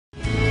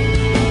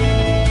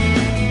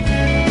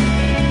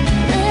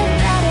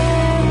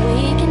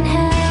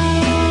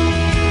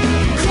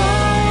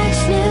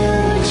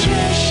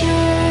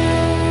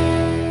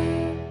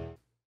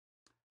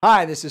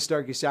Hi, this is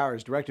Starkie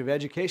Sowers, Director of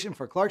Education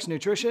for Clark's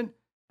Nutrition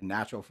and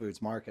Natural Foods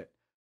Market.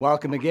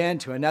 Welcome again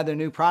to another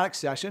new product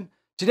session.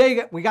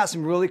 Today, we got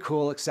some really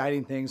cool,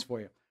 exciting things for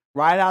you.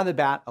 Right out of the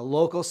bat, a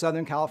local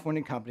Southern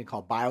California company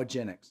called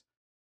Biogenics.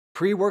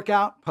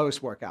 Pre-workout,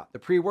 post-workout. The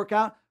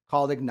pre-workout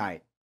called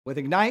Ignite. With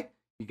Ignite,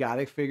 you got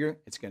to figure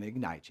it's going to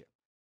ignite you.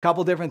 A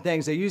couple different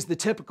things. They use the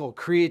typical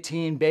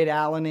creatine,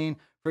 beta-alanine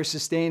for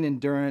sustained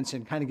endurance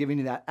and kind of giving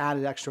you that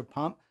added extra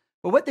pump.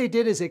 But what they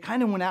did is they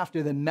kind of went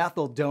after the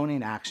methyl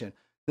doning action.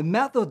 The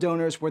methyl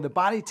donor is where the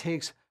body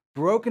takes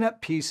broken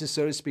up pieces,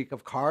 so to speak,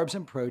 of carbs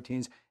and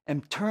proteins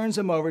and turns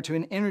them over to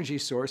an energy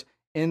source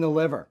in the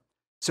liver.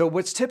 So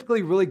what's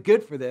typically really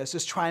good for this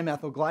is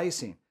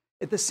trimethylglycine.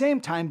 At the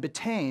same time,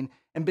 betaine,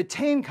 and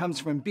betaine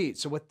comes from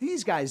beets. So what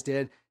these guys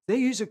did, they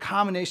used a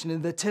combination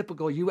of the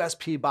typical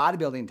USP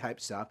bodybuilding type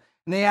stuff,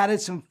 and they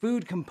added some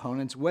food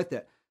components with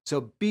it.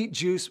 So beet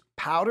juice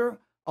powder,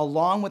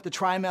 along with the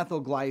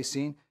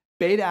trimethylglycine,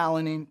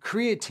 beta-alanine,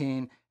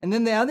 creatine, and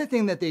then the other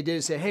thing that they did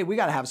is say, hey, we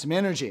got to have some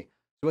energy.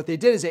 So what they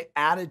did is they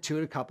added to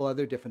it a couple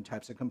other different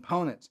types of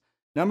components.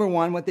 Number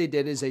one, what they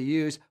did is they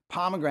used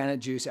pomegranate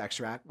juice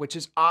extract, which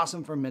is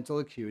awesome for mental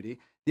acuity.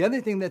 The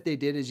other thing that they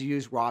did is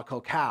use raw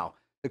cacao.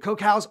 The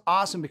cacao is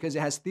awesome because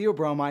it has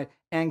theobromide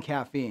and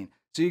caffeine.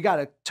 So you got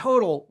a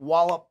total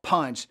wallop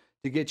punch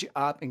to get you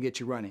up and get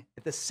you running.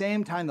 At the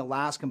same time, the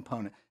last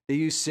component, they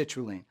use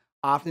citrulline.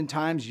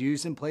 Oftentimes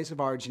used in place of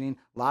arginine.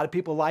 A lot of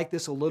people like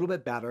this a little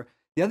bit better.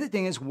 The other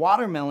thing is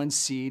watermelon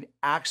seed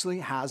actually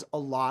has a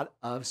lot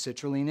of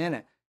citrulline in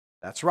it.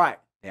 That's right.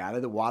 They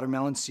added the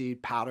watermelon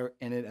seed powder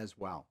in it as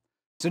well.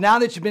 So now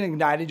that you've been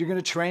ignited, you're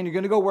going to train, you're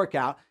going to go work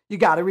out, you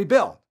got to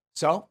rebuild.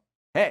 So,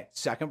 hey,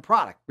 second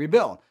product,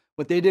 rebuild.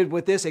 What they did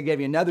with this, they gave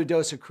you another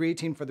dose of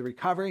creatine for the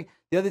recovery.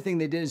 The other thing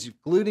they did is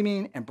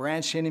glutamine and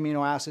branched-chain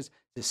amino acids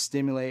to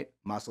stimulate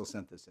muscle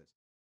synthesis.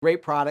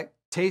 Great product,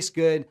 tastes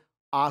good,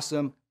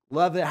 awesome.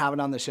 Love to have it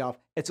on the shelf.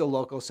 It's a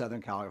local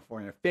Southern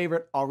California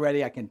favorite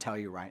already, I can tell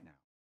you right now.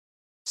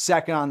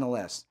 Second on the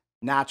list,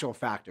 Natural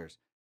Factors.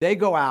 They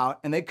go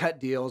out and they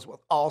cut deals with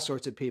all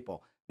sorts of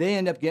people. They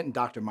end up getting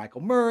Dr. Michael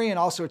Murray and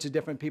all sorts of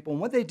different people.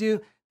 And what they do,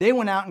 they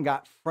went out and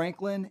got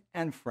Franklin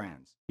and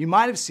Friends. You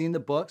might have seen the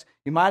books.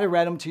 You might have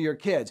read them to your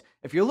kids.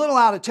 If you're a little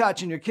out of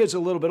touch and your kids are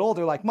a little bit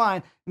older like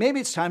mine, maybe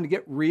it's time to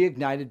get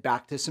reignited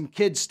back to some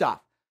kid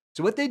stuff.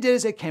 So what they did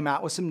is they came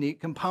out with some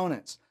neat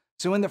components.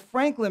 So in the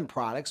Franklin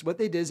products, what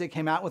they did is they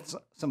came out with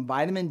some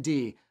vitamin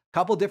D, a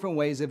couple different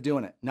ways of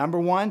doing it. Number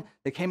one,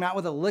 they came out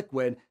with a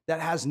liquid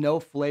that has no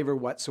flavor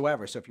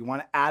whatsoever. So if you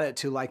want to add it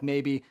to like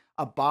maybe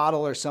a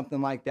bottle or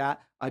something like that,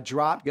 a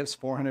drop gives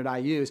 400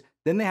 IUs.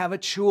 Then they have a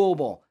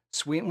chewable,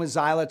 sweetened with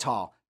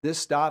xylitol. This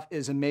stuff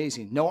is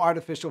amazing. No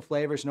artificial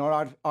flavors,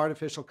 no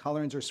artificial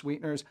colorings or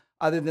sweeteners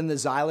other than the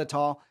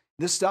xylitol.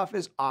 This stuff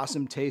is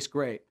awesome, tastes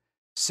great.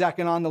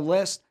 Second on the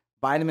list,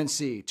 vitamin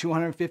C,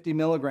 250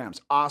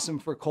 milligrams, awesome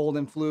for cold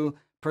and flu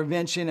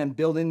prevention and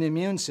building the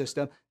immune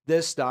system.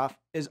 This stuff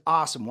is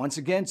awesome. Once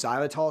again,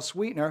 xylitol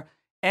sweetener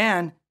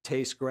and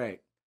tastes great.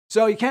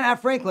 So you can't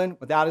have Franklin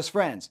without his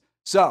friends.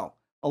 So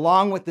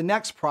along with the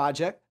next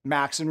project,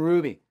 Max and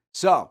Ruby.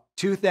 So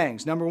two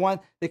things. Number one,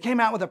 they came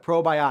out with a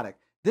probiotic.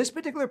 This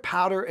particular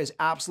powder is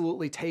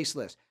absolutely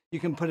tasteless. You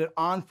can put it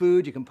on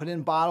food, you can put it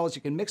in bottles,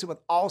 you can mix it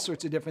with all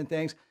sorts of different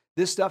things.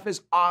 This stuff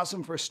is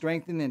awesome for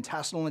strengthening the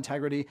intestinal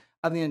integrity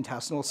of the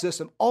intestinal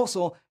system,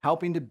 also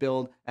helping to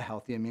build a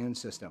healthy immune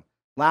system.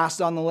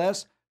 Last on the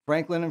list,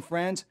 Franklin and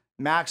Friends,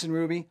 Max and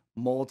Ruby,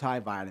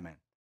 multivitamin.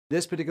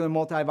 This particular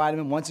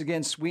multivitamin, once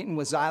again, sweetened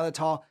with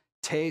xylitol,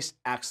 tastes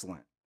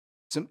excellent.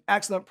 Some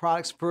excellent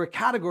products for a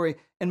category,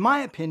 in my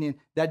opinion,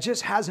 that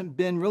just hasn't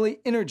been really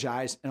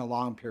energized in a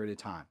long period of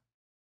time.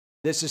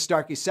 This is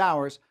Starkie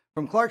Sowers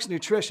from Clark's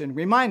Nutrition,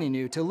 reminding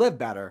you to live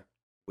better,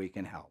 we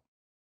can help.